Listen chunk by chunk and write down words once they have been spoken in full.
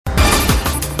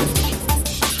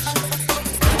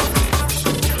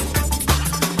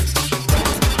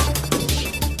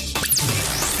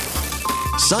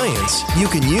science you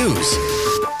can use.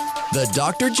 The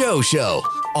Dr. Joe Show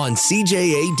on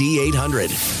CJAD 800.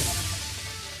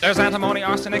 There's antimony,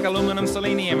 arsenic, aluminum,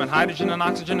 selenium, and hydrogen, and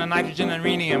oxygen, and nitrogen, and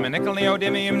rhenium, and nickel,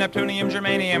 neodymium, neptunium,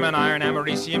 germanium, and iron,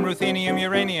 americium, ruthenium,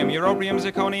 uranium, europium,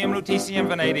 zirconium, lutetium,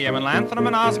 vanadium, and lanthanum,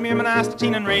 and osmium, and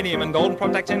astatine, and radium, and gold,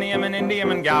 protactinium, and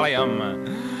indium, and gallium,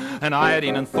 and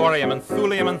iodine, and thorium, and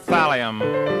thulium, and thallium.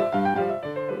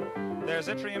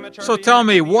 So tell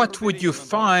me, what would you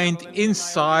find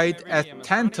inside a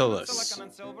Tantalus?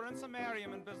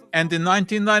 And in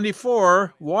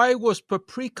 1994, why was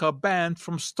paprika banned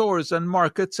from stores and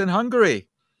markets in Hungary?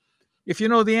 If you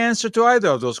know the answer to either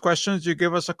of those questions, you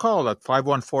give us a call at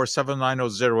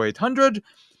 514-790-0800,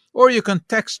 or you can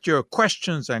text your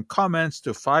questions and comments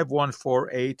to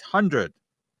 514-800.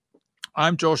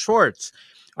 I'm Joe Schwartz.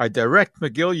 I direct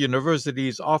McGill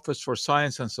University's Office for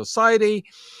Science and Society,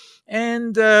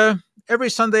 and every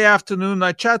Sunday afternoon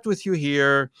I chat with you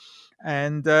here,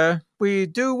 and we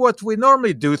do what we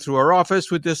normally do through our office.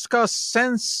 We discuss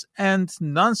sense and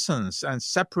nonsense and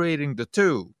separating the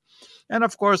two. And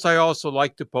of course, I also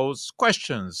like to pose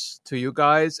questions to you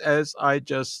guys, as I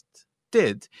just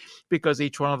did, because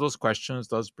each one of those questions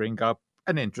does bring up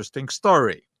an interesting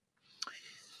story.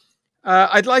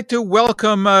 I'd like to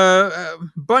welcome a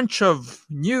bunch of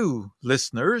new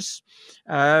listeners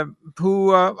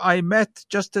who I met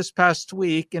just this past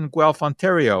week in Guelph,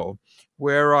 Ontario,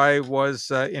 where I was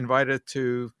invited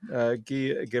to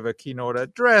give a keynote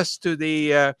address to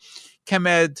the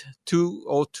ChemEd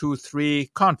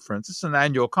 2023 conference. It's an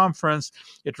annual conference.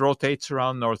 It rotates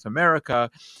around North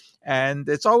America. And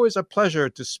it's always a pleasure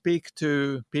to speak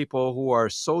to people who are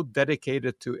so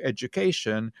dedicated to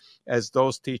education as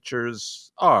those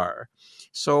teachers are.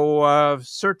 So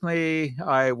certainly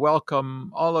I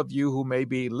welcome all of you who may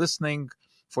be listening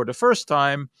for the first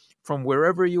time from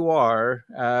wherever you are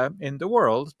in the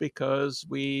world, because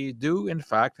we do, in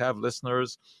fact, have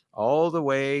listeners all the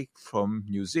way from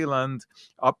New Zealand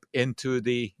up into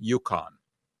the Yukon.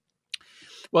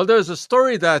 Well, there's a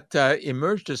story that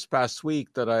emerged this past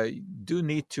week that I do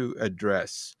need to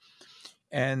address.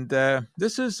 And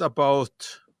this is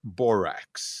about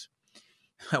borax.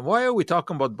 Why are we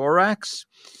talking about borax?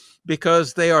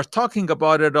 Because they are talking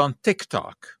about it on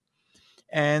TikTok.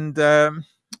 And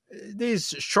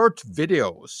these short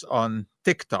videos on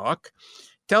TikTok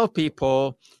tell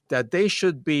people that they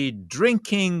should be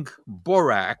drinking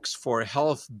borax for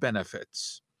health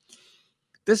benefits.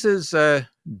 This is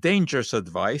dangerous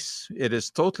advice. It is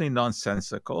totally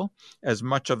nonsensical, as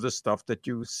much of the stuff that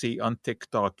you see on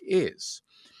TikTok is.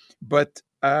 But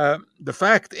the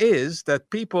fact is that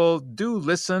people do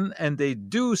listen, and they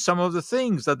do some of the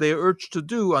things that they are urged to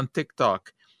do on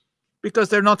TikTok because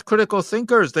they're not critical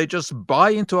thinkers. They just buy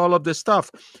into all of this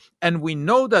stuff. And we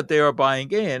know that they are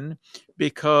buying in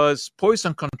because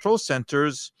poison control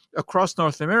centers across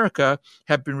North America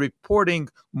have been reporting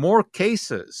more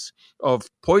cases of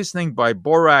poisoning by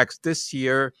borax this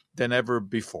year than ever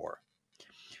before.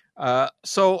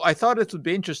 So I thought it would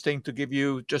be interesting to give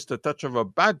you just a touch of a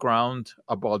background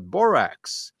about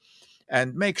borax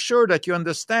and make sure that you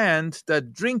understand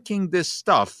that drinking this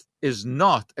stuff is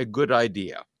not a good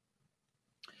idea.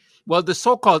 Well, the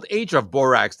so-called age of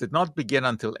borax did not begin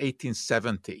until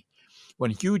 1870.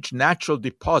 When huge natural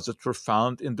deposits were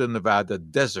found in the Nevada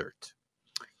desert.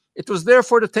 It was there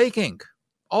for the taking.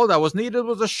 All that was needed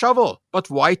was a shovel. But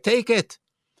why take it?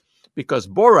 Because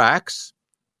borax,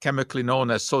 chemically known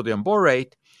as sodium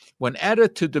borate, when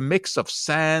added to the mix of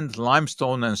sand,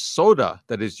 limestone, and soda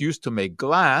that is used to make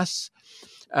glass,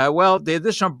 the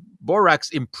addition of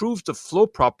borax improves the flow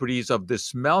properties of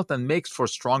this melt and makes for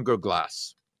stronger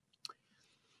glass.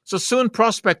 So soon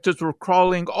prospectors were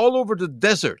crawling all over the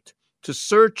desert to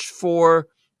search for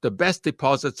the best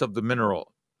deposits of the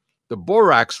mineral. The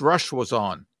borax rush was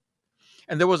on.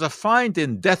 And there was a find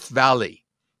in Death Valley.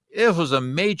 It was a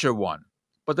major one,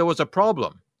 but there was a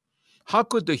problem. How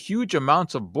could the huge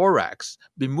amounts of borax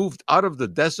be moved out of the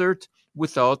desert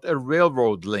without a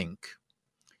railroad link?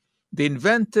 The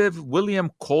inventive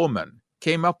William Coleman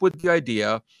came up with the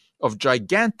idea of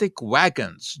gigantic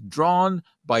wagons drawn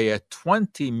by a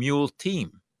 20-mule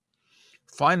team.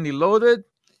 Finally loaded,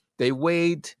 they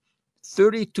weighed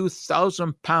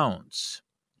 32,000 pounds.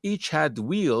 Each had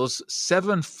wheels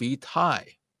 7 feet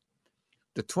high.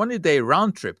 The 20-day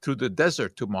round trip through the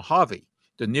desert to Mojave,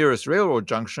 the nearest railroad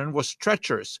junction, was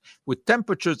treacherous, with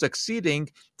temperatures exceeding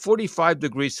 45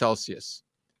 degrees Celsius.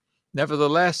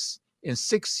 Nevertheless, in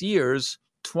 6 years,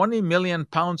 20 million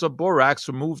pounds of borax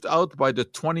were moved out by the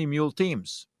 20-mule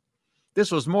teams.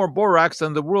 This was more borax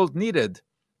than the world needed,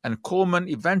 and Coleman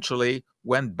eventually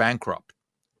went bankrupt.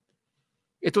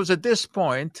 It was at this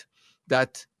point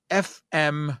that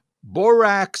F.M.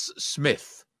 Borax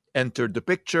Smith entered the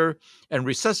picture and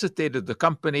resuscitated the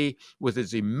company with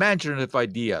his imaginative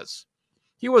ideas.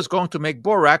 He was going to make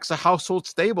borax a household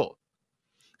staple.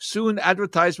 Soon,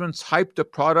 advertisements hyped the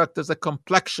product as a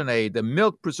complexion aid, a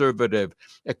milk preservative,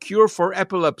 a cure for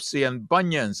epilepsy and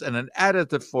bunions, and an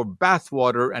additive for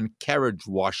bathwater and carriage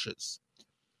washes.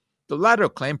 The latter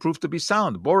claim proved to be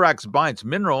sound. Borax binds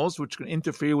minerals which can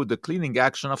interfere with the cleaning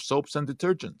action of soaps and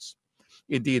detergents.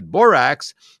 Indeed,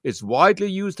 borax is widely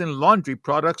used in laundry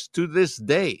products to this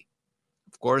day.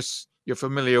 Of course, you're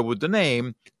familiar with the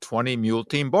name 20-Mule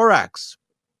Team Borax.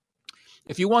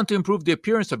 If you want to improve the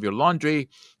appearance of your laundry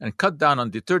and cut down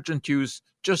on detergent use,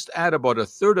 just add about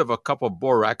 1/3 of a cup of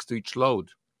borax to each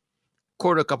load.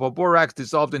 1/4 cup of borax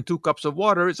dissolved in 2 cups of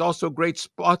water is also a great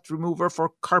spot remover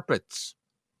for carpets.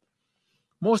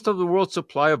 Most of the world's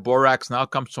supply of borax now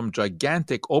comes from a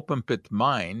gigantic open-pit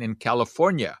mine in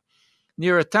California,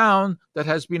 near a town that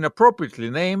has been appropriately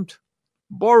named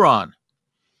Boron.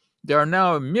 There are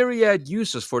now a myriad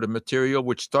uses for the material,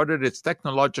 which started its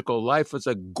technological life as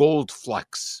a gold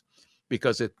flux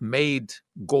because it made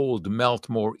gold melt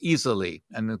more easily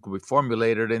and it could be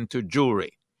formulated into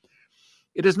jewelry.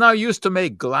 It is now used to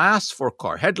make glass for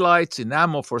car headlights,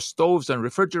 enamel for stoves and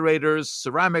refrigerators,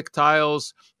 ceramic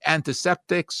tiles,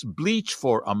 antiseptics, bleach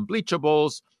for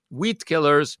unbleachables, weed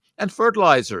killers, and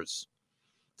fertilizers.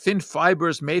 Thin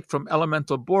fibers made from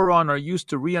elemental boron are used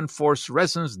to reinforce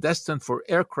resins destined for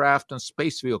aircraft and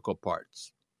space vehicle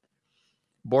parts.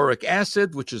 Boric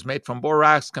acid, which is made from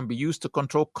borax, can be used to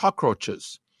control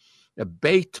cockroaches. A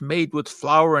bait made with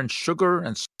flour and sugar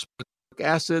and boric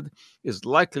acid is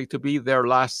likely to be their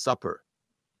last supper.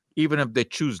 Even if they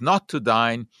choose not to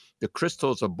dine, the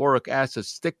crystals of boric acid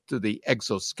stick to the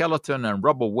exoskeleton and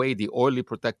rub away the oily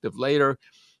protective layer.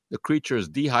 The creatures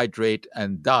dehydrate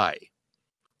and die.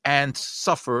 Ants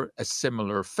suffer a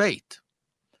similar fate.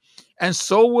 And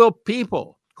so will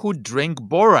people who drink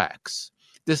borax.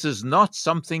 This is not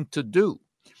something to do.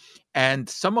 And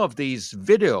some of these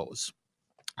videos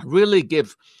really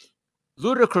give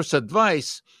ludicrous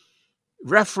advice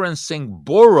referencing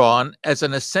boron as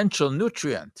an essential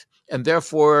nutrient and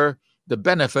therefore the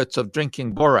benefits of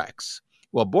drinking borax.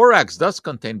 Well, borax does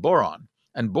contain boron,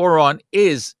 and boron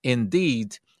is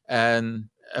indeed an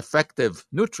effective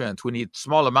nutrient. We need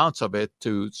small amounts of it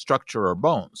to structure our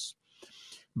bones.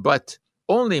 But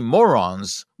only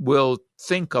morons will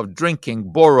think of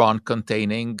drinking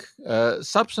boron-containing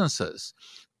substances.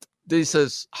 This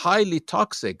is highly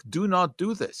toxic. Do not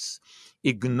do this.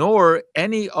 Ignore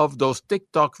any of those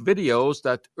TikTok videos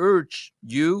that urge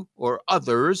you or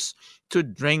others to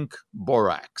drink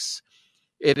borax.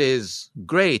 It is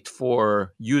great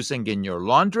for using in your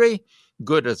laundry,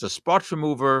 good as a spot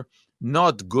remover,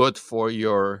 not good for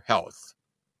your health.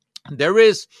 There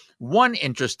is one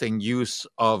interesting use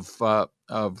of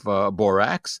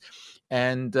borax,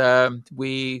 and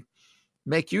we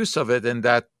make use of it in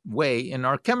that way in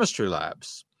our chemistry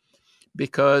labs.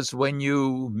 Because when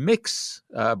you mix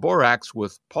borax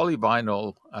with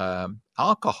polyvinyl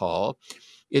alcohol,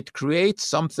 it creates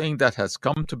something that has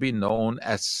come to be known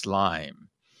as slime.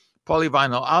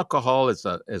 Polyvinyl alcohol is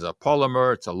a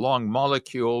polymer. It's a long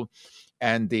molecule,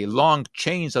 and the long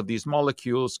chains of these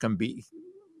molecules can be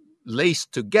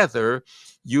laced together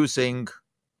using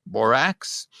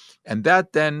borax, and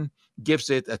that then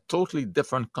gives it a totally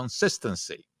different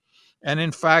consistency. And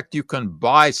in fact, you can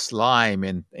buy slime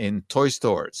in toy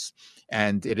stores,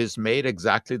 and it is made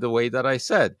exactly the way that I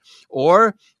said.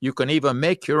 Or you can even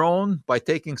make your own by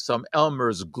taking some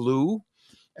Elmer's glue,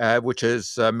 which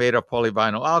is made of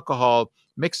polyvinyl alcohol,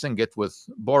 mixing it with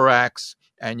borax,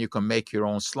 and you can make your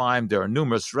own slime. There are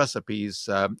numerous recipes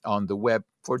on the web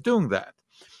for doing that.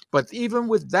 But even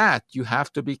with that, you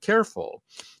have to be careful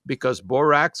because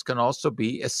borax can also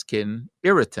be a skin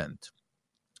irritant.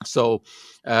 So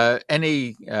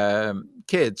any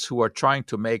kids who are trying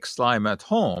to make slime at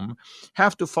home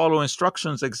have to follow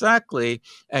instructions exactly,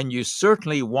 and you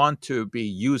certainly want to be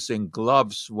using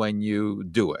gloves when you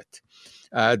do it.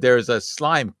 There's a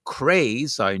slime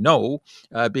craze, I know,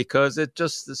 because it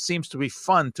just seems to be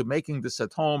fun to making this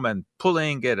at home and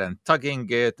pulling it and tugging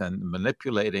it and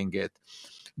manipulating it.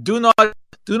 Do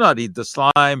not eat the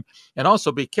slime, and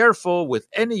also be careful with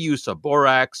any use of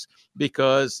borax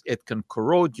because it can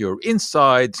corrode your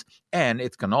insides and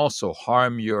it can also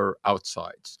harm your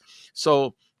outsides.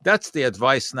 So that's the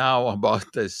advice now about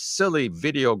this silly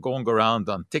video going around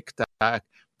on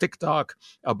TikTok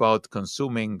about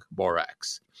consuming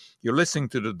borax. You're listening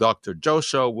to the Dr. Joe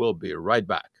Show. We'll be right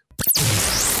back.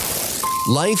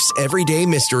 Life's everyday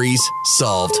mysteries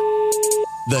solved.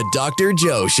 The Dr.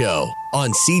 Joe Show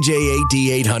on CJAD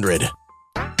 800.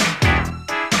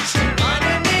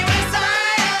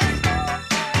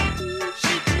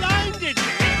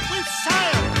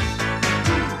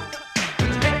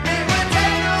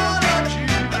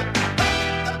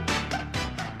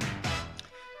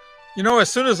 You know, as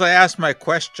soon as I ask my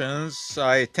questions,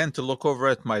 I tend to look over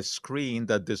at my screen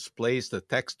that displays the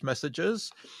text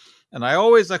messages. And I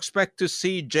always expect to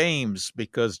see James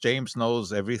because James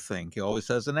knows everything. He always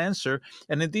has an answer.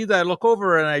 And indeed, I look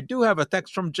over and I do have a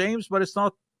text from James, but it's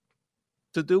not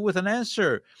to do with an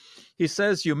answer. He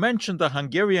says, you mentioned the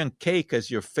Hungarian cake as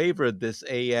your favorite this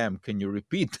AM. Can you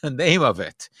repeat the name of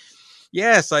it?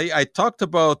 Yes, I talked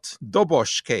about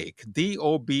Dobos cake,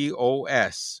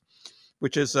 Dobos,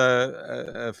 which is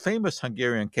a famous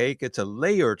Hungarian cake. It's a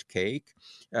layered cake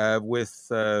with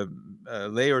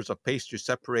layers of pastry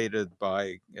separated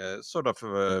by sort of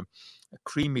a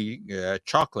creamy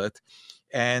chocolate.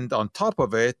 And on top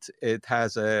of it, it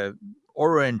has a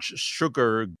orange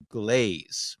sugar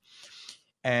glaze.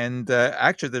 And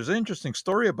actually, there's an interesting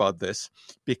story about this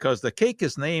because the cake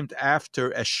is named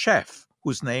after a chef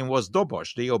whose name was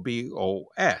Dobos,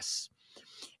 Dobos.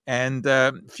 And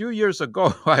a few years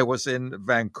ago, I was in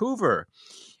Vancouver,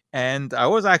 and I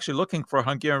was actually looking for a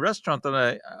Hungarian restaurant,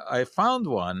 and I found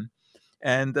one.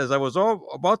 And as I was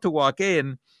about to walk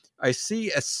in, I see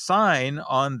a sign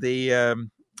on the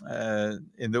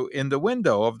in the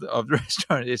window of the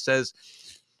restaurant. It says,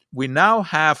 "We now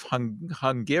have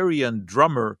Hungarian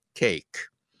drummer cake."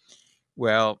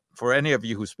 Well, for any of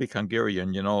you who speak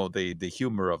Hungarian, you know the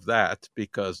humor of that,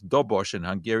 because Dobos in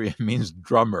Hungarian means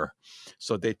drummer.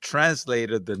 So they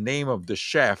translated the name of the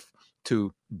chef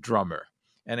to drummer.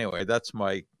 Anyway, that's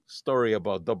my story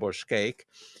about Dobos cake.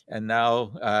 And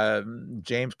now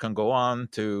James can go on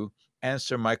to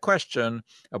answer my question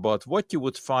about what you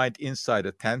would find inside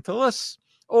a Tantalus,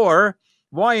 or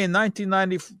why in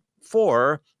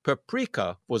 1994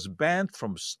 paprika was banned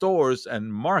from stores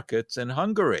and markets in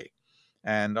Hungary.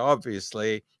 And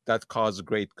obviously, that caused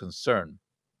great concern.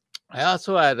 I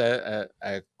also had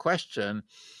a question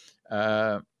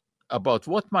about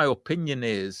what my opinion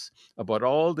is about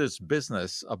all this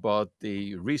business about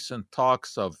the recent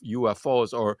talks of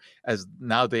UFOs, or as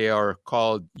now they are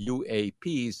called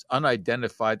UAPs,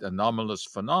 unidentified anomalous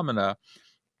phenomena,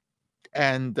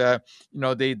 and the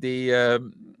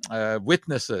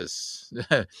witnesses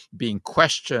being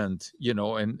questioned,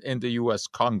 in the U.S.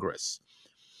 Congress.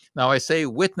 Now, I say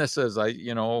witnesses, I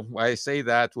say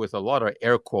that with a lot of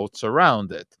air quotes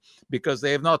around it, because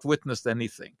they have not witnessed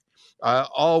anything.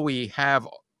 All we have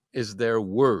is their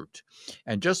word.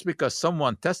 And just because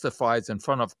someone testifies in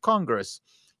front of Congress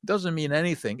doesn't mean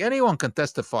anything. Anyone can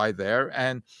testify there.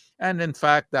 And in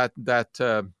fact, that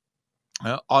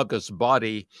august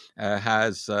body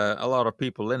has a lot of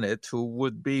people in it who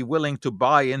would be willing to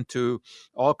buy into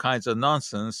all kinds of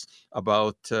nonsense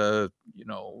about, the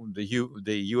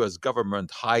U.S.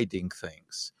 government hiding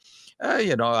things.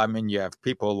 You have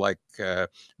people like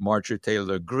Marjorie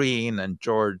Taylor Greene and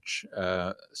George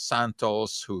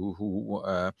Santos,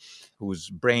 whose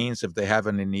brains, if they have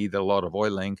any, need a lot of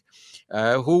oiling,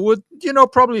 who would,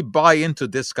 probably buy into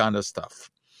this kind of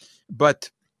stuff. But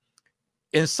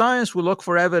in science, we look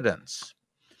for evidence.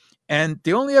 And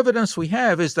the only evidence we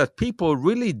have is that people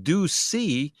really do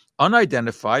see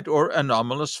unidentified or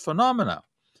anomalous phenomena.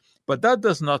 But that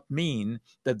does not mean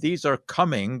that these are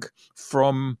coming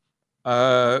from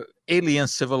alien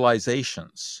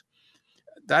civilizations.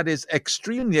 That is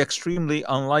extremely, extremely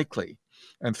unlikely.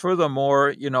 And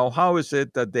furthermore, how is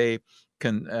it that they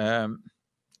can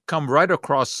come right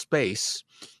across space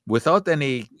without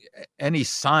any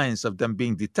signs of them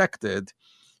being detected,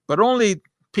 but only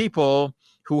people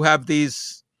who have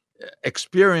these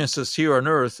experiences here on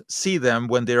Earth see them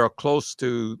when they are close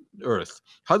to Earth?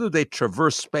 How do they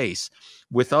traverse space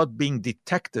without being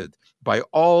detected by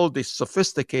all the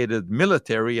sophisticated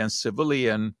military and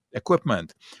civilian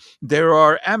equipment? There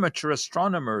are amateur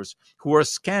astronomers who are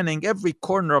scanning every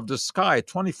corner of the sky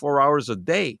 24 hours a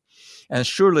day, and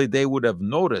surely they would have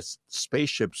noticed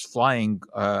spaceships flying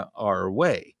our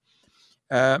way.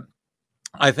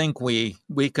 I think we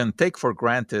can take for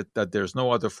granted that there's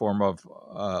no other form of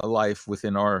life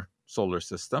within our solar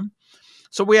system.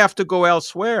 So we have to go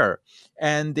elsewhere.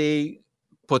 And the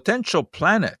potential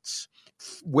planets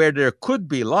where there could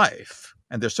be life,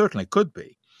 and there certainly could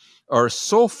be, are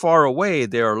so far away,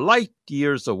 they are light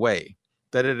years away,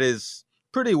 that it is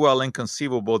pretty well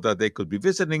inconceivable that they could be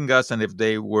visiting us. And if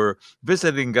they were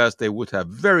visiting us, they would have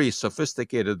very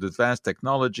sophisticated, advanced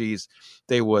technologies.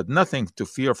 They would nothing to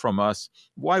fear from us.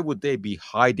 Why would they be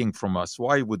hiding from us?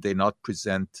 Why would they not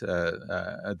present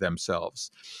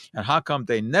themselves? And how come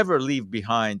they never leave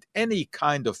behind any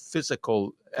kind of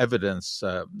physical evidence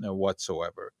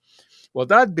whatsoever? Well,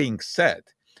 that being said,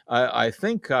 I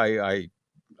think I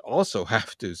also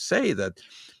have to say that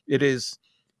it is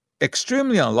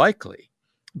extremely unlikely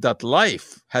that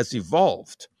life has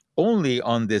evolved only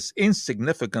on this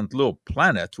insignificant little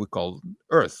planet we call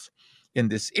Earth, in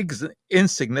this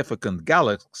insignificant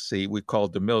galaxy we call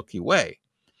the Milky Way,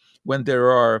 when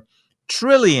there are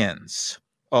trillions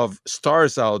of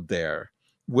stars out there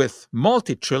with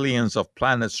multi-trillions of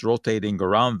planets rotating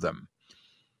around them.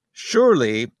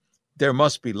 Surely there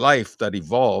must be life that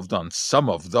evolved on some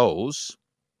of those,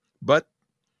 but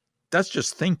that's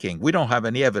just thinking. We don't have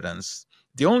any evidence.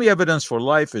 The only evidence for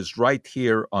life is right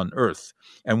here on Earth,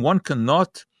 and one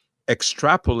cannot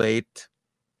extrapolate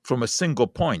from a single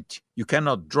point. You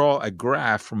cannot draw a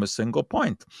graph from a single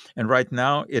point. And right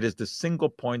now, it is the single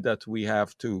point that we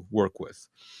have to work with.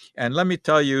 And let me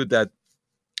tell you that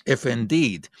if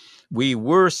indeed we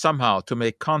were somehow to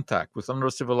make contact with another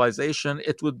civilization,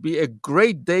 it would be a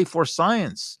great day for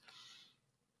science.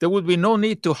 There would be no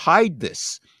need to hide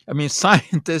this. I mean,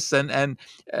 scientists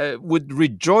would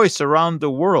rejoice around the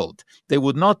world. They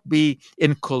would not be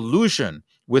in collusion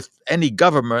with any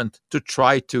government to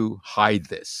try to hide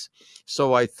this.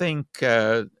 So I think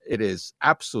it is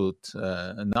absolute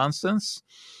nonsense,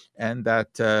 and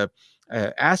that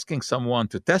asking someone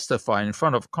to testify in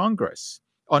front of Congress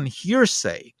on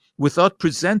hearsay without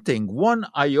presenting one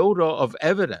iota of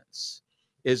evidence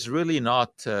is really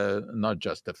not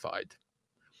justified.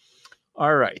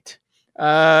 All right.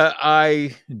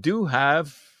 I do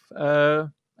have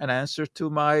an answer to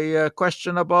my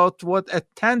question about what a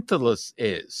tantalus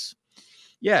is.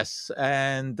 Yes,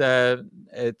 and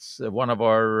it's one of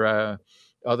our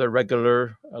other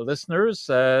regular listeners,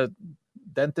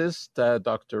 dentist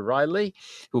Dr. Riley,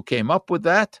 who came up with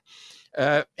that.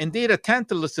 Indeed, a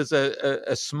tantalus is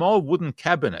a small wooden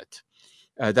cabinet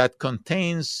that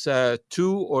contains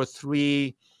 2 or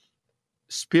 3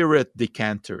 spirit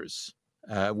decanters,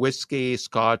 whiskey,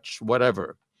 scotch,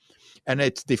 whatever. And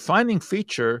its defining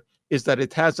feature is that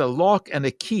it has a lock and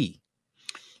a key.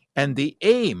 And the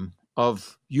aim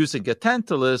of using a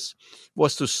tantalus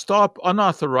was to stop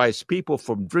unauthorized people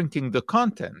from drinking the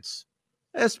contents,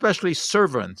 especially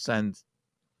servants and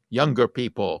younger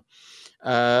people.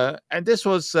 And this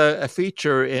was a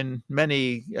feature in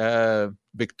many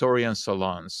Victorian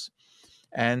salons.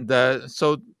 And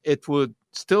so it would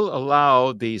still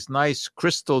allow these nice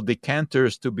crystal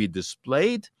decanters to be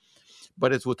displayed,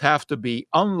 but it would have to be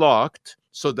unlocked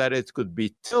so that it could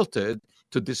be tilted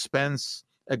to dispense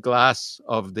a glass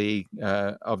of the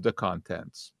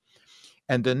contents.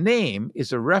 And the name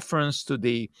is a reference to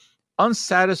the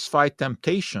unsatisfied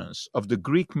temptations of the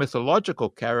Greek mythological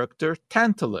character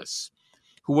Tantalus,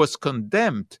 who was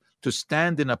condemned to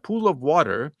stand in a pool of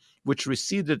water which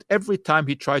receded every time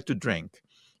he tried to drink,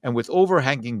 and with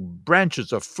overhanging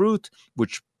branches of fruit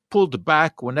which pulled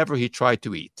back whenever he tried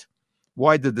to eat.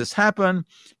 Why did this happen?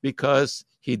 Because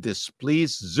he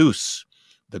displeased Zeus,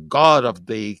 the god of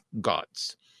the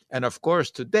gods. And of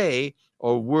course, today,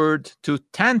 our word to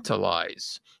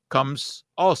tantalize comes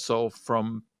also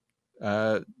from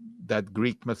that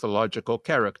Greek mythological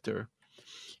character.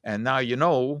 And now you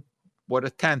know what a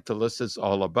tantalus is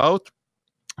all about.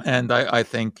 And I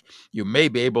think you may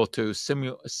be able to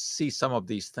see some of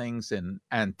these things in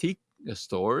antique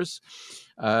stores,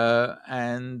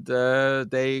 and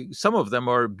some of them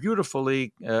are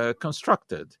beautifully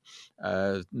constructed,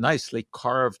 nicely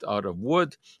carved out of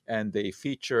wood, and they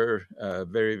feature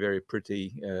very, very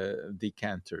pretty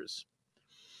decanters.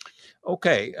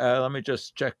 Okay, let me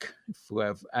just check if we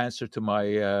have answer to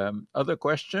my other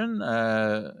question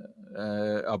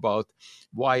about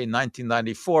why in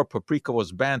 1994 paprika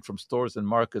was banned from stores and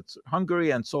markets in Hungary,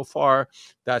 and so far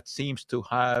that seems to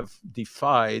have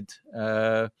defied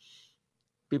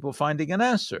people finding an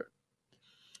answer.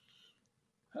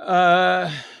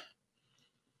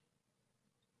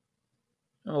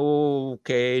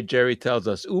 Okay, Jerry tells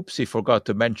us, oops, he forgot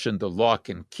to mention the lock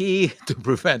and key to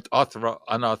prevent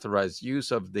unauthorized use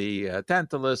of the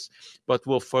tantalus, but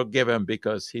we'll forgive him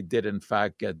because he did in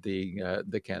fact get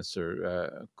the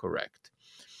cancer correct.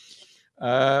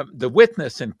 The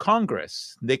witness in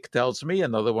Congress, Nick tells me,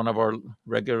 another one of our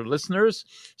regular listeners,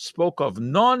 spoke of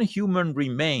non-human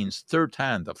remains, third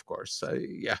hand, of course.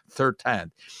 Third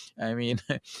hand. I mean,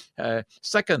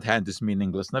 second hand is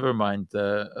meaningless, never mind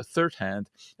third hand.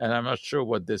 And I'm not sure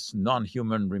what this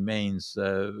non-human remains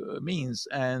means.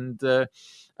 And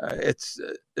it's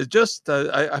just,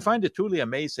 I find it truly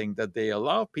amazing that they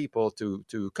allow people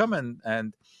to come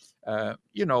and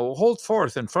hold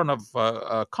forth in front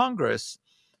of Congress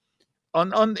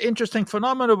on interesting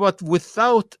phenomena, but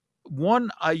without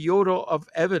one iota of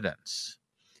evidence.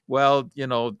 Well,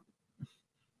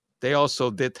 they also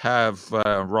did have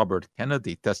Robert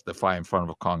Kennedy testify in front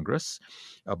of Congress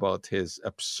about his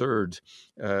absurd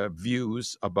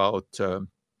views about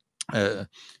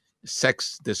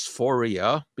sex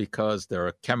dysphoria, because there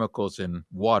are chemicals in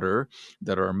water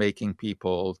that are making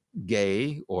people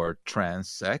gay or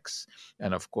trans-sex,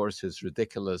 and of course his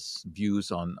ridiculous views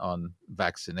on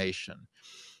vaccination.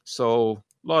 So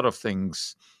a lot of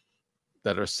things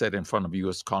that are said in front of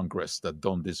U.S. Congress that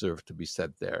don't deserve to be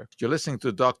said there. You're listening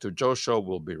to Dr. Joe Show.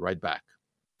 We'll be right back.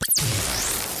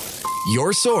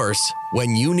 Your source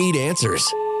when you need answers.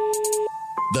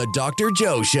 The Dr.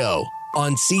 Joe Show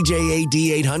on CJAD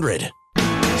 800. So for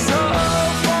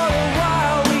a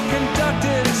while we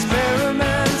conducted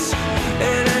experiments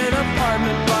in an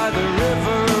apartment by the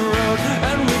river road,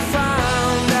 and we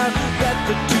found out that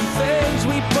the two things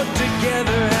we put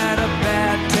together had a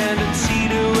bad tendency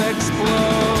to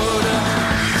explode.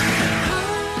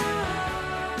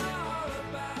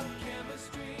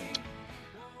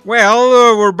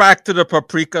 Well, we're back to the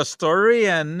paprika story,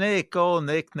 and Nick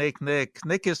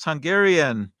is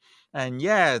Hungarian. And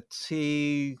yet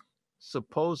he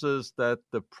supposes that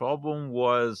the problem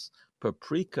was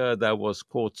paprika that was,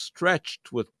 quote,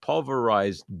 stretched with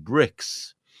pulverized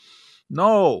bricks.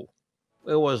 No,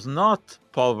 it was not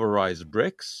pulverized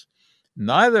bricks.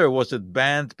 Neither was it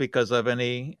banned because of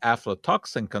any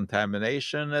aflatoxin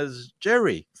contamination, as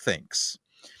Jerry thinks.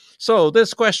 So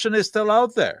this question is still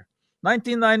out there.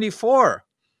 1994,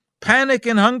 panic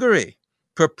in Hungary.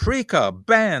 Paprika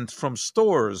banned from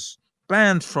stores,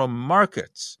 banned from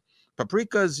markets.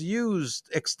 Paprika is used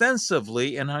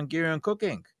extensively in Hungarian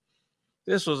cooking.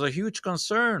 This was a huge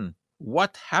concern.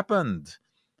 What happened?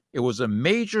 It was a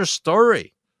major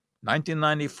story.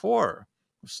 1994,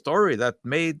 a story that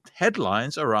made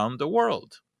headlines around the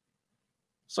world.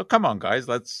 So come on, guys,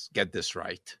 let's get this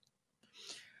right.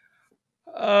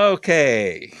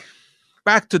 Okay,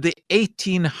 back to the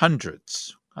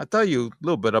 1800s. I'll tell you a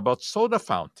little bit about soda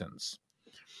fountains.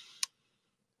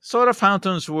 Soda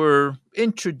fountains were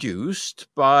introduced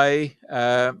by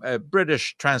a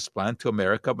British transplant to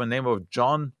America by the name of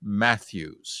John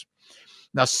Matthews.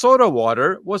 Now, soda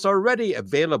water was already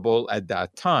available at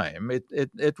that time.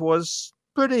 It was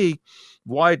pretty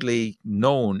widely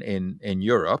known in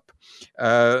Europe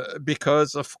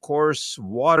because, of course,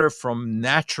 water from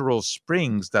natural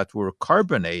springs that were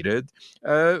carbonated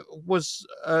was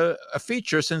a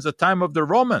feature since the time of the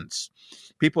Romans.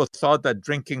 People thought that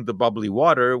drinking the bubbly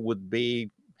water would be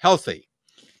healthy.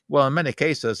 Well, in many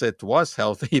cases, it was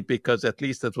healthy because at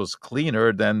least it was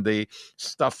cleaner than the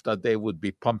stuff that they would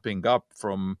be pumping up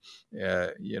from,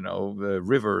 the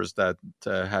rivers that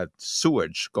had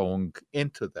sewage going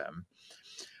into them.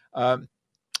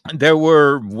 There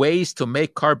were ways to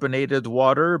make carbonated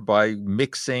water by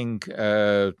mixing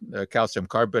calcium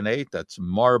carbonate, that's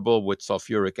marble, with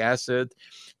sulfuric acid.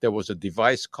 There was a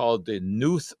device called the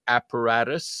Knuth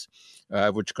apparatus,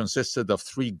 which consisted of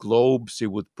 3 globes.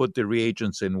 You would put the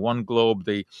reagents in one globe,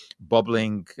 the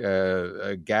bubbling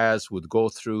gas would go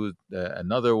through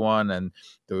another one, and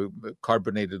the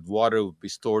carbonated water would be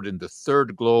stored in the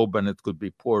 3rd globe, and it could be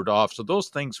poured off. So those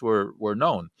things were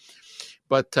known.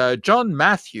 But John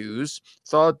Matthews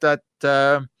thought that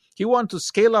he wanted to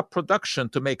scale up production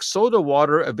to make soda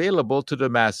water available to the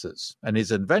masses. And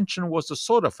his invention was the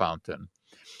soda fountain.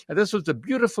 And this was a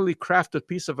beautifully crafted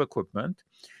piece of equipment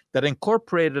that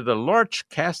incorporated a large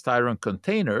cast iron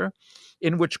container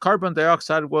in which carbon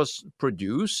dioxide was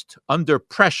produced under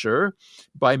pressure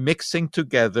by mixing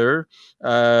together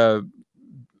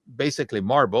basically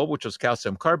marble, which was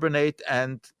calcium carbonate,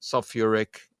 and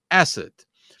sulfuric acid.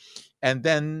 And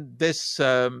then this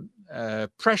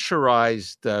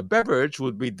pressurized beverage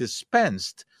would be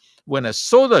dispensed when a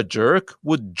soda jerk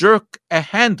would jerk a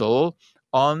handle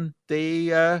on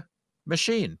the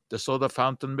machine, the soda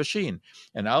fountain machine,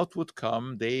 and out would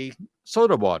come the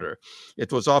soda water.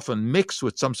 It was often mixed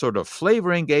with some sort of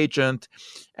flavoring agent,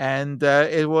 and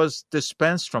it was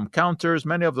dispensed from counters.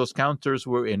 Many of those counters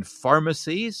were in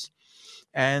pharmacies.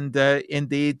 And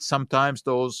indeed, sometimes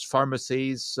those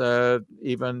pharmacies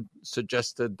even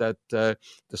suggested that the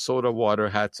soda water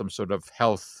had some sort of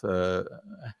health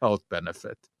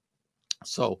benefit.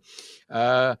 So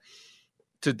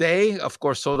today, of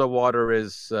course, soda water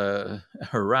is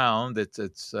around.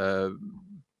 It's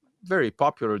very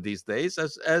popular these days,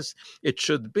 as it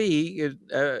should be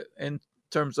in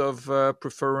terms of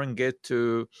preferring it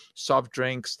to soft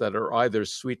drinks that are either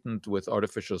sweetened with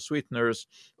artificial sweeteners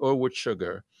or with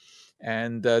sugar.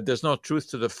 And there's no truth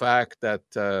to the fact that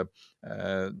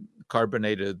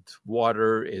carbonated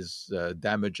water is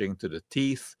damaging to the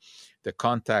teeth. The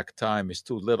contact time is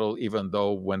too little, even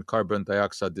though when carbon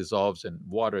dioxide dissolves in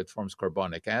water, it forms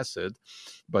carbonic acid.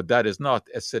 But that is not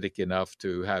acidic enough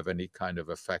to have any kind of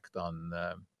effect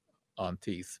on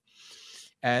teeth.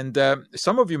 And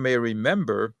some of you may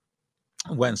remember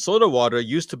when soda water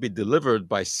used to be delivered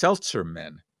by seltzer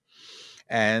men.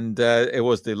 And it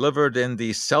was delivered in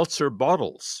these seltzer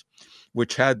bottles,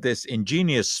 which had this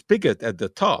ingenious spigot at the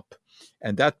top.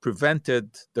 And that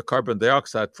prevented the carbon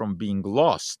dioxide from being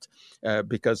lost.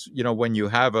 Because, when you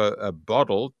have a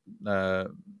bottle,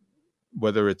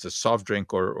 whether it's a soft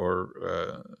drink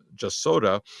or just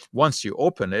soda, once you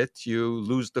open it, you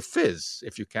lose the fizz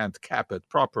if you can't cap it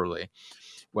properly.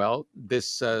 Well,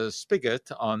 this spigot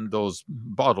on those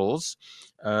bottles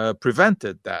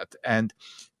prevented that. And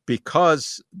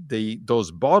because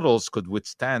those bottles could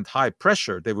withstand high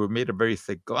pressure, they were made of very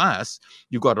thick glass,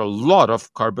 you got a lot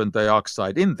of carbon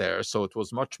dioxide in there. So it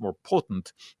was much more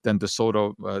potent than the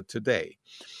soda today.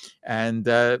 And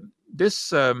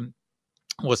this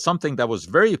was something that was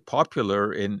very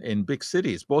popular in big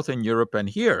cities, both in Europe and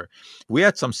here. We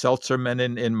had some seltzer men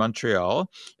in Montreal,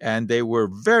 and they were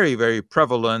very, very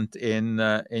prevalent in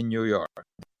New York.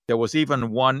 There was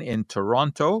even one in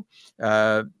Toronto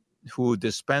who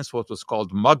dispensed what was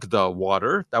called Magda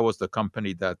water. That was the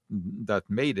company that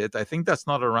made it. I think that's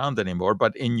not around anymore.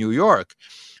 But in New York,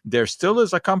 there still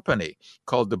is a company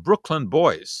called the Brooklyn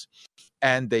Boys.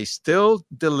 And they still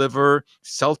deliver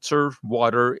seltzer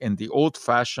water in the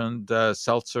old-fashioned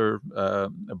seltzer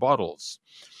bottles.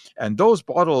 And those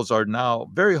bottles are now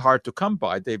very hard to come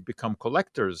by. They've become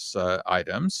collector's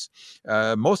items.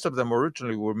 Most of them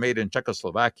originally were made in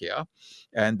Czechoslovakia,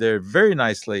 and they're very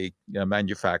nicely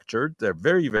manufactured. They're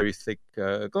very, very thick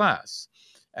glass.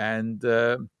 And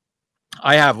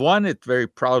I have one. It very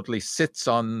proudly sits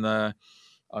on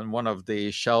one of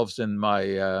the shelves in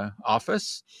my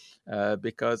office.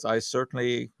 Because I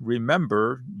certainly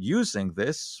remember using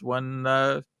this when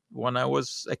I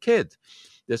was a kid.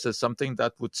 This is something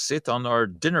that would sit on our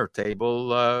dinner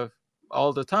table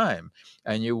all the time,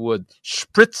 and you would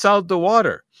spritz out the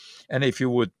water. And if you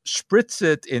would spritz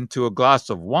it into a glass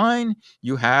of wine,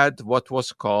 you had what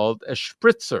was called a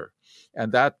spritzer,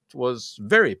 and that was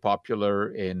very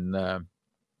popular in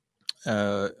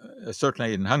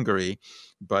certainly in Hungary,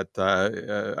 but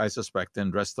I suspect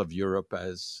in the rest of Europe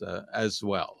as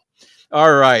well.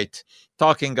 All right,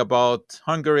 talking about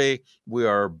Hungary, we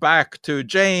are back to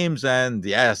James, and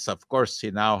yes, of course, he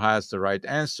now has the right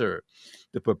answer.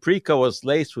 The paprika was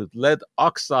laced with lead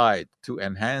oxide to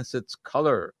enhance its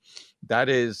color. That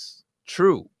is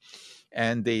true.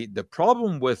 And the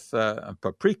problem with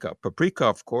paprika,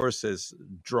 of course, is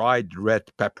dried red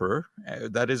pepper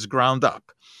that is ground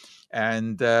up.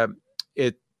 And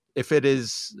if it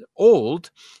is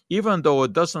old, even though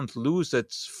it doesn't lose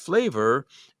its flavor,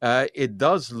 it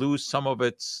does lose some of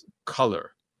its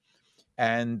color.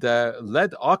 And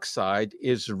lead oxide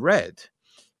is red.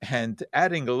 And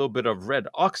adding a little bit of red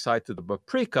oxide to the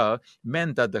paprika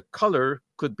meant that the color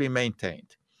could be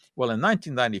maintained. Well, in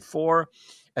 1994,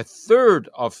 a third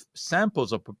of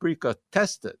samples of paprika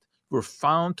tested were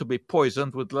found to be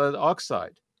poisoned with lead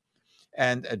oxide.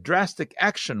 And a drastic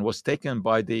action was taken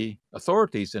by the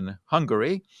authorities in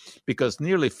Hungary because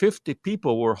nearly 50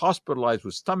 people were hospitalized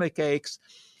with stomach aches,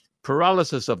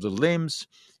 paralysis of the limbs,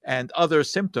 and other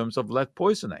symptoms of lead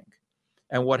poisoning.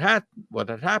 And what had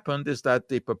happened is that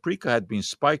the paprika had been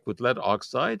spiked with lead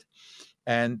oxide,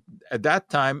 and at that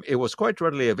time it was quite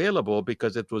readily available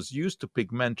because it was used to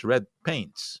pigment red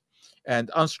paints, and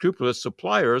unscrupulous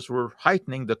suppliers were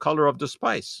heightening the color of the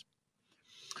spice.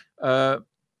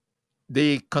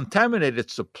 The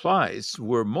contaminated supplies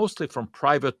were mostly from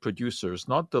private producers,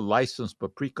 not the licensed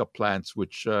paprika plants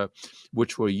which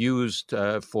were used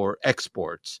for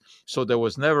exports. So there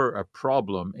was never a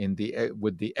problem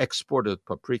with the exported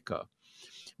paprika.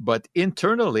 But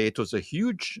internally, it was a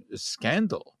huge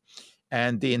scandal.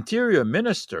 And the interior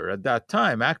minister at that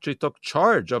time actually took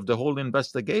charge of the whole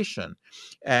investigation.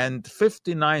 And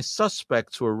 59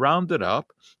 suspects were rounded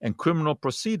up, and criminal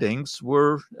proceedings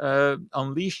were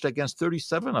unleashed against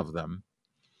 37 of them.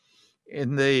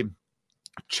 In the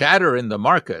chatter in the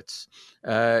markets,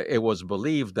 it was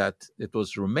believed that it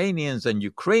was Romanians and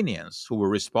Ukrainians who were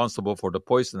responsible for the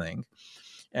poisoning.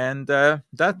 And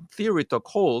that theory took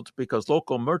hold because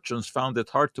local merchants found it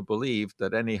hard to believe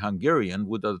that any Hungarian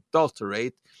would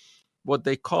adulterate what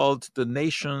they called the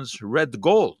nation's red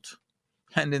gold.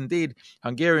 And indeed,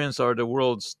 Hungarians are the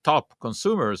world's top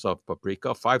consumers of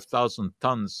paprika, 5,000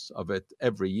 tons of it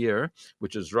every year,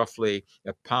 which is roughly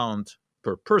a pound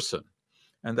per person.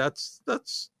 And that's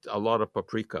a lot of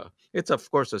paprika. It's, of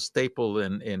course, a staple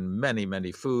in many,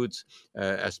 many foods,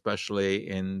 especially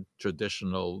in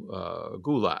traditional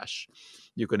goulash.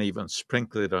 You can even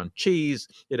sprinkle it on cheese.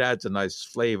 It adds a nice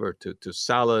flavor to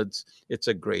salads. It's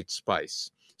a great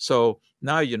spice. So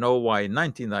now you know why in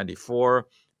 1994,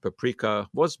 paprika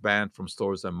was banned from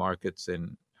stores and markets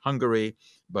in Hungary,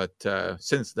 but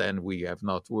since then we have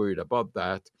not worried about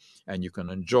that, and you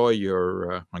can enjoy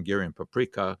your Hungarian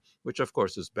paprika, which of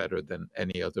course is better than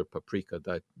any other paprika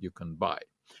that you can buy.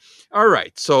 All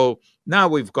right, so now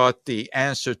we've got the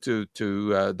answer to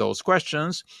those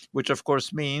questions, which of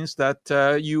course means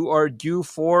that you are due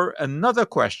for another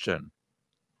question.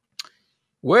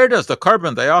 Where does the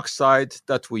carbon dioxide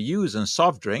that we use in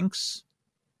soft drinks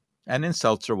and in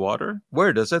seltzer water,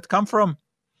 where does it come from?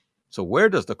 So where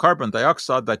does the carbon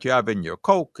dioxide that you have in your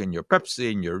Coke, in your Pepsi,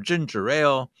 in your ginger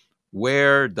ale,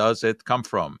 where does it come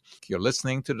from? You're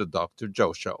listening to the Dr.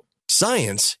 Joe Show.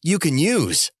 Science you can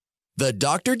use. The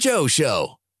Dr. Joe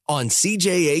Show on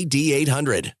CJAD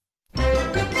 800.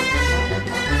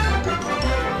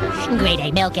 Grade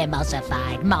A milk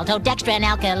emulsified, maltodextrin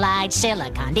alkylide,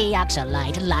 silicon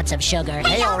dioxide, lots of sugar.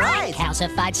 Hey, all right.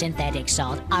 Calcified synthetic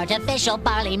salt, artificial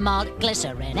barley malt,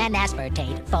 glycerin and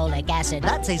aspartate, folic acid.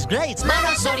 That tastes great.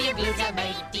 Monosodium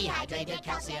glutamate, dehydrated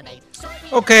calciumate.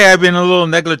 Okay, I've been a little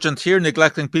negligent here,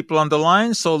 neglecting people on the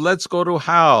line, so let's go to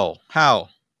Hal. Hal.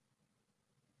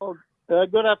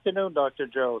 Good afternoon, Dr.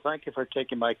 Joe. Thank you for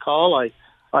taking my call.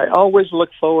 I always look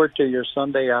forward to your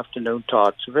Sunday afternoon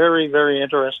talks. Very, very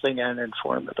interesting and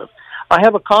informative. I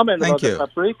have a comment about the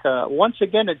paprika. Once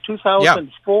again, in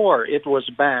 2004, it was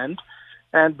banned,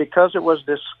 and because it was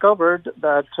discovered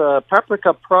that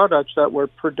paprika products that were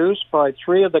produced by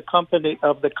three of the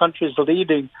country's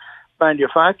leading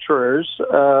manufacturers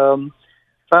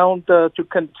found to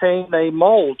contain a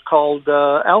mold called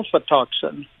alpha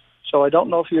toxin. So I don't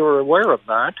know if you were aware of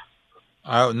that.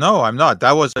 No, I'm not.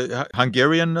 That was a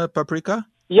Hungarian paprika?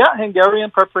 Yeah, Hungarian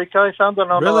paprika. I found it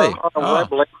on a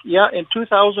web link. Yeah, in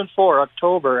 2004,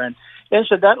 October. And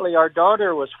incidentally, our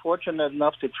daughter was fortunate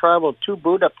enough to travel to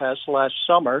Budapest last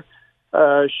summer.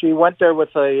 She went there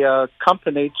with a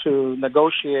company to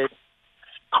negotiate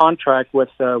contract with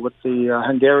the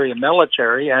Hungarian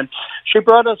military, and she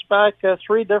brought us back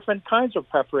three different kinds of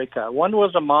paprika. One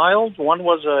was a mild, one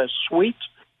was a sweet,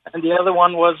 and the other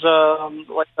one was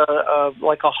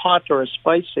like a hot or a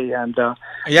spicy. And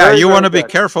you want to be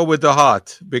careful with the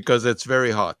hot because it's very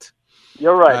hot.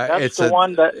 You're right. That's the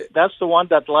one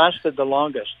that lasted the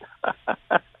longest.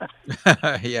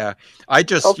 Yeah, I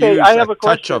just used a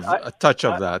touch of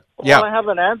that. Well, I have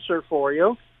an answer for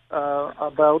you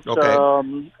about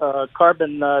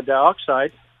carbon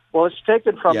dioxide. Well, it's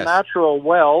taken from natural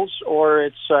wells, or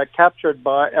it's captured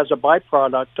as a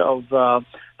byproduct of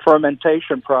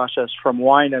fermentation process from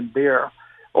wine and beer,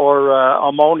 or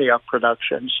ammonia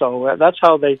production. So that's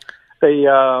how they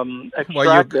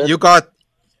extract well,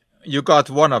 you got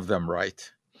one of them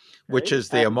right, which is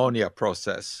the ammonia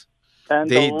process.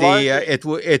 And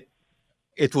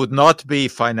it would not be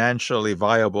financially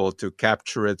viable to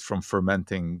capture it from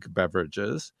fermenting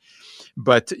beverages,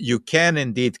 but you can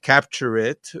indeed capture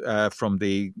it from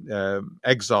the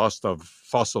exhaust of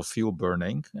fossil fuel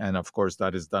burning. And of course,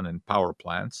 that is done in power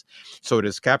plants. So it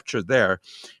is captured there.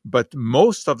 But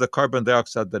most of the carbon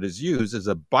dioxide that is used is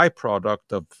a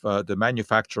byproduct of the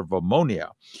manufacture of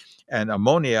ammonia. And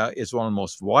ammonia is one of the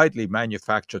most widely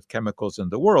manufactured chemicals in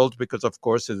the world because, of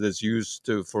course, it is used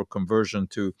for conversion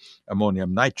to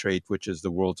ammonium nitrate, which is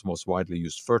the world's most widely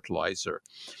used fertilizer.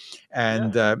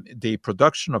 And the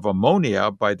production of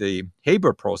ammonia by the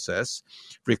Haber process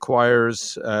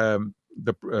requires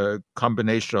the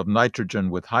combination of nitrogen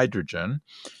with hydrogen.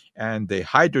 And the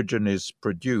hydrogen is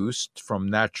produced from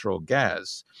natural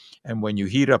gas. And when you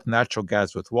heat up natural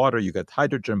gas with water, you get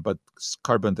hydrogen, but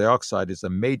carbon dioxide is a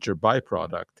major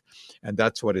byproduct. And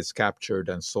that's what is captured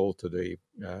and sold to the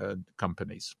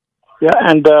companies. Yeah,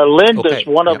 and Lind is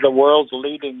one of the world's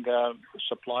leading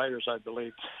suppliers, I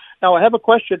believe. Now, I have a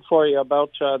question for you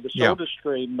about the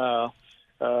SodaStream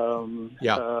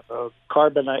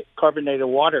carbonated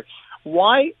water.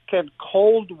 Why can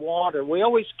cold water, we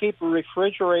always keep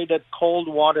refrigerated cold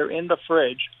water in the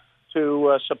fridge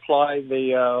to supply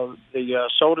the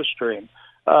SodaStream.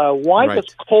 Why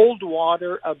does cold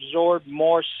water absorb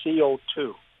more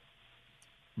CO2?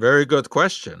 Very good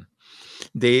question.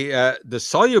 The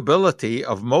solubility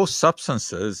of most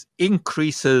substances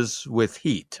increases with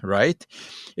heat, right?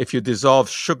 If you dissolve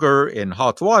sugar in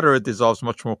hot water, it dissolves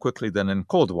much more quickly than in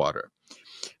cold water.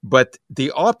 But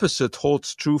the opposite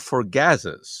holds true for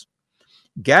gases.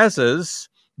 Gases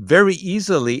very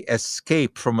easily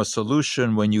escape from a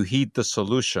solution when you heat the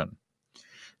solution.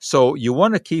 So you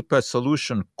want to keep a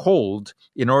solution cold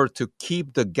in order to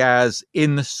keep the gas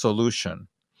in solution.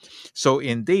 So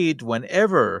indeed,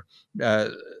 whenever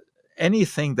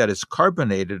anything that is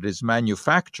carbonated is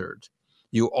manufactured,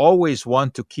 you always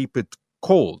want to keep it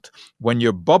cold. When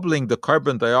you're bubbling the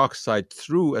carbon dioxide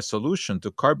through a solution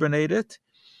to carbonate it,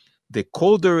 the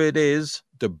colder it is,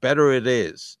 the better it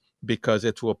is, because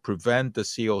it will prevent the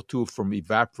CO2 from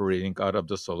evaporating out of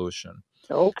the solution.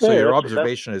 Okay, so your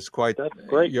observation is quite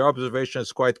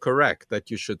correct that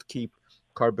you should keep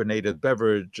carbonated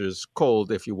beverages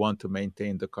cold if you want to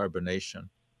maintain the carbonation.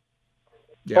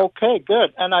 Yeah. Okay,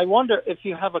 good. And I wonder if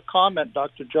you have a comment,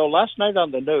 Dr. Joe. Last night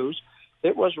on the news,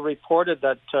 it was reported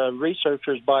that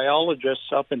researchers,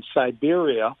 biologists up in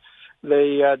Siberia,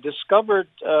 they discovered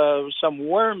some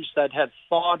worms that had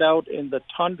thawed out in the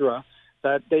tundra,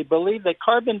 that they believe they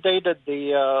carbon dated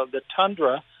the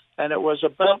tundra, and it was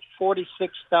about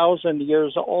 46,000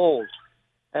 years old.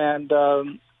 And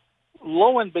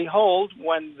lo and behold,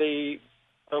 when the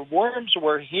worms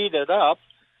were heated up,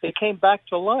 they came back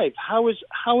to life. How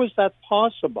is that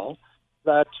possible,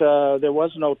 that there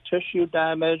was no tissue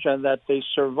damage and that they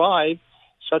survived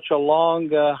such a long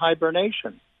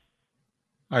hibernation?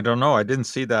 I don't know. I didn't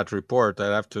see that report.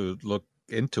 I'd have to look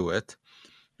into it,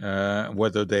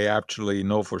 whether they actually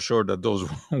know for sure that those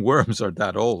worms are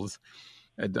that old.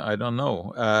 I don't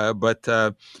know. But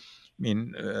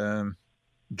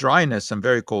dryness and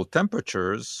very cold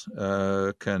temperatures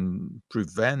can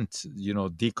prevent,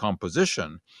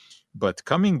 decomposition. But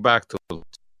coming back to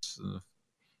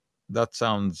that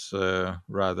sounds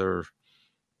rather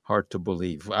hard to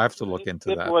believe. I have to look into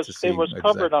that. It was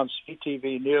covered on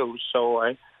CTV News, so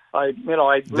I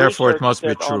therefore it must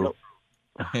be true.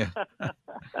 Yeah.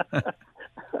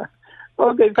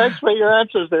 Okay, thanks for your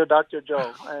answers there, Dr.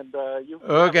 Joe. And you have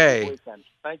a good weekend.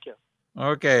 Thank you.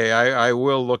 Okay, I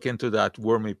will look into that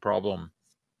wormy problem.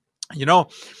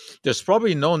 There's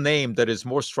probably no name that is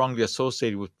more strongly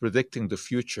associated with predicting the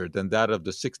future than that of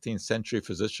the 16th century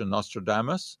physician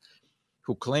Nostradamus,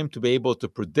 who claimed to be able to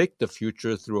predict the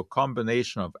future through a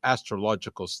combination of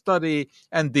astrological study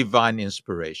and divine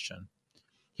inspiration.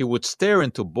 He would stare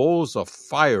into bowls of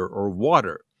fire or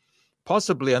water,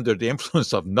 possibly under the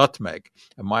influence of nutmeg,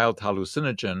 a mild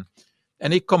hallucinogen,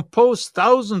 and he composed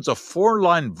thousands of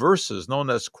four-line verses known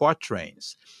as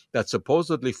quatrains that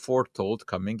supposedly foretold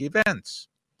coming events.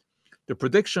 The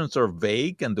predictions are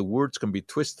vague, and the words can be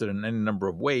twisted in any number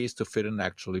of ways to fit an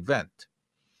actual event.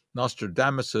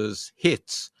 Nostradamus's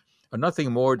hits are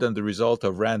nothing more than the result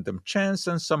of random chance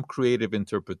and some creative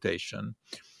interpretation.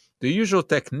 The usual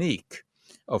technique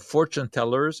of fortune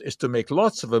tellers is to make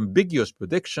lots of ambiguous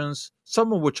predictions,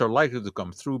 some of which are likely to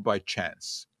come through by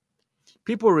chance.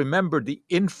 People remember the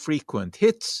infrequent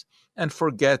hits and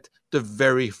forget the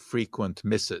very frequent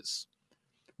misses.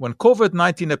 When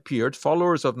COVID-19 appeared,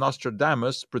 followers of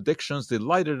Nostradamus' predictions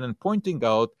delighted in pointing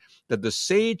out that the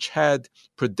sage had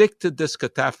predicted this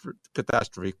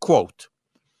catastrophe, quote,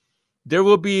 "There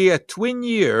will be a twin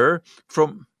year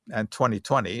from," and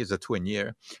 2020 is a twin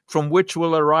year, "from which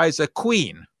will arise a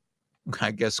queen," I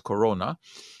guess Corona,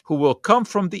 "who will come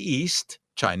from the east,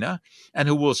 China, and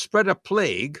who will spread a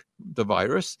plague," the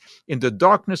virus, "in the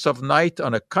darkness of night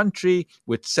on a country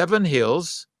with 7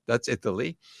 hills," that's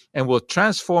Italy, "and will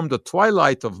transform the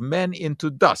twilight of men into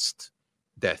dust,"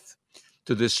 death,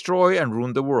 "to destroy and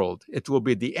ruin the world. It will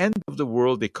be the end of the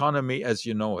world economy as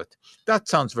you know it." That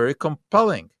sounds very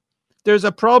compelling. There's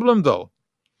a problem, though.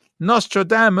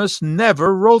 Nostradamus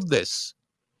never wrote this.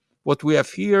 What we have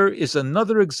here is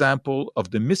another example of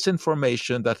the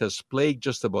misinformation that has plagued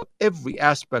just about every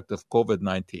aspect of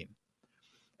COVID-19.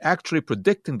 Actually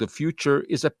predicting the future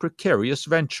is a precarious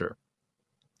venture.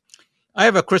 I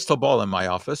have a crystal ball in my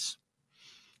office.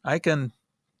 I can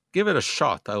give it a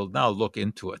shot. I'll now look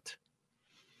into it.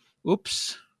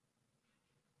 Oops.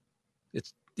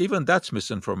 Even that's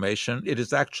misinformation. It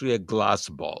is actually a glass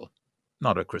ball.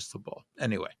 not a crystal ball.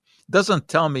 Anyway, doesn't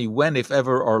tell me when, if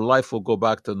ever, our life will go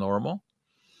back to normal,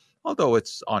 although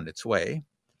it's on its way.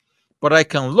 But I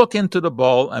can look into the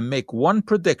ball and make one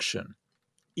prediction,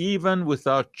 even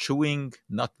without chewing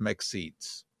nutmeg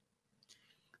seeds.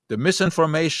 The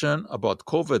misinformation about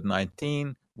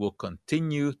COVID-19 will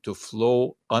continue to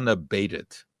flow unabated.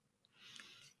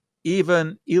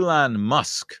 Even Elon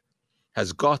Musk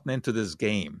has gotten into this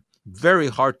game. Very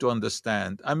hard to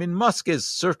understand. I mean, Musk is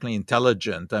certainly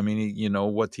intelligent. I mean, you know,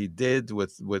 what he did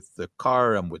with the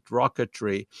car and with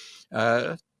rocketry,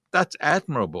 that's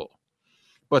admirable.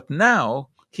 But now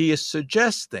he is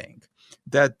suggesting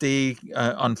that the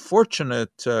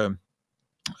unfortunate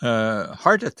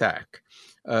heart attack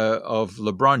of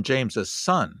LeBron James's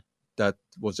son that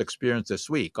was experienced this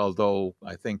week, although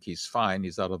I think he's fine,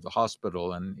 he's out of the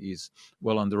hospital and he's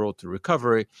well on the road to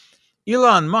recovery.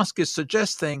 Elon Musk is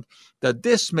suggesting that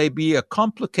this may be a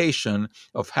complication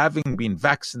of having been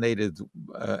vaccinated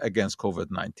against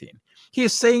COVID-19. He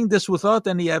is saying this without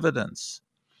any evidence.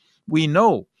 We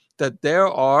know that there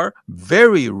are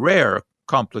very rare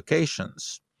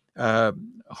complications,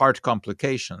 heart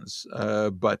complications,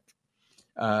 but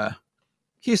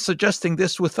he's suggesting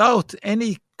this without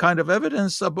any kind of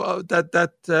evidence about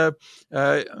that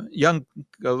young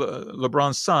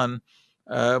LeBron's son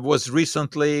was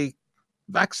recently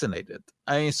vaccinated.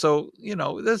 I mean, so, you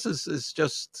know, this is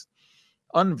just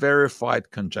unverified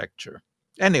conjecture.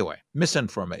 Anyway,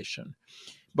 misinformation.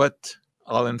 But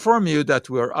I'll inform you that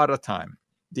we're out of time.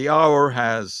 The hour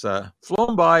has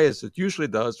flown by, as it usually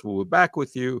does. We'll be back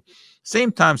with you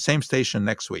same time, same station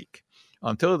next week.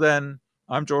 Until then,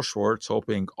 I'm Joe Schwartz,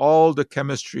 hoping all the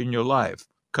chemistry in your life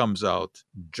comes out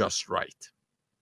just right.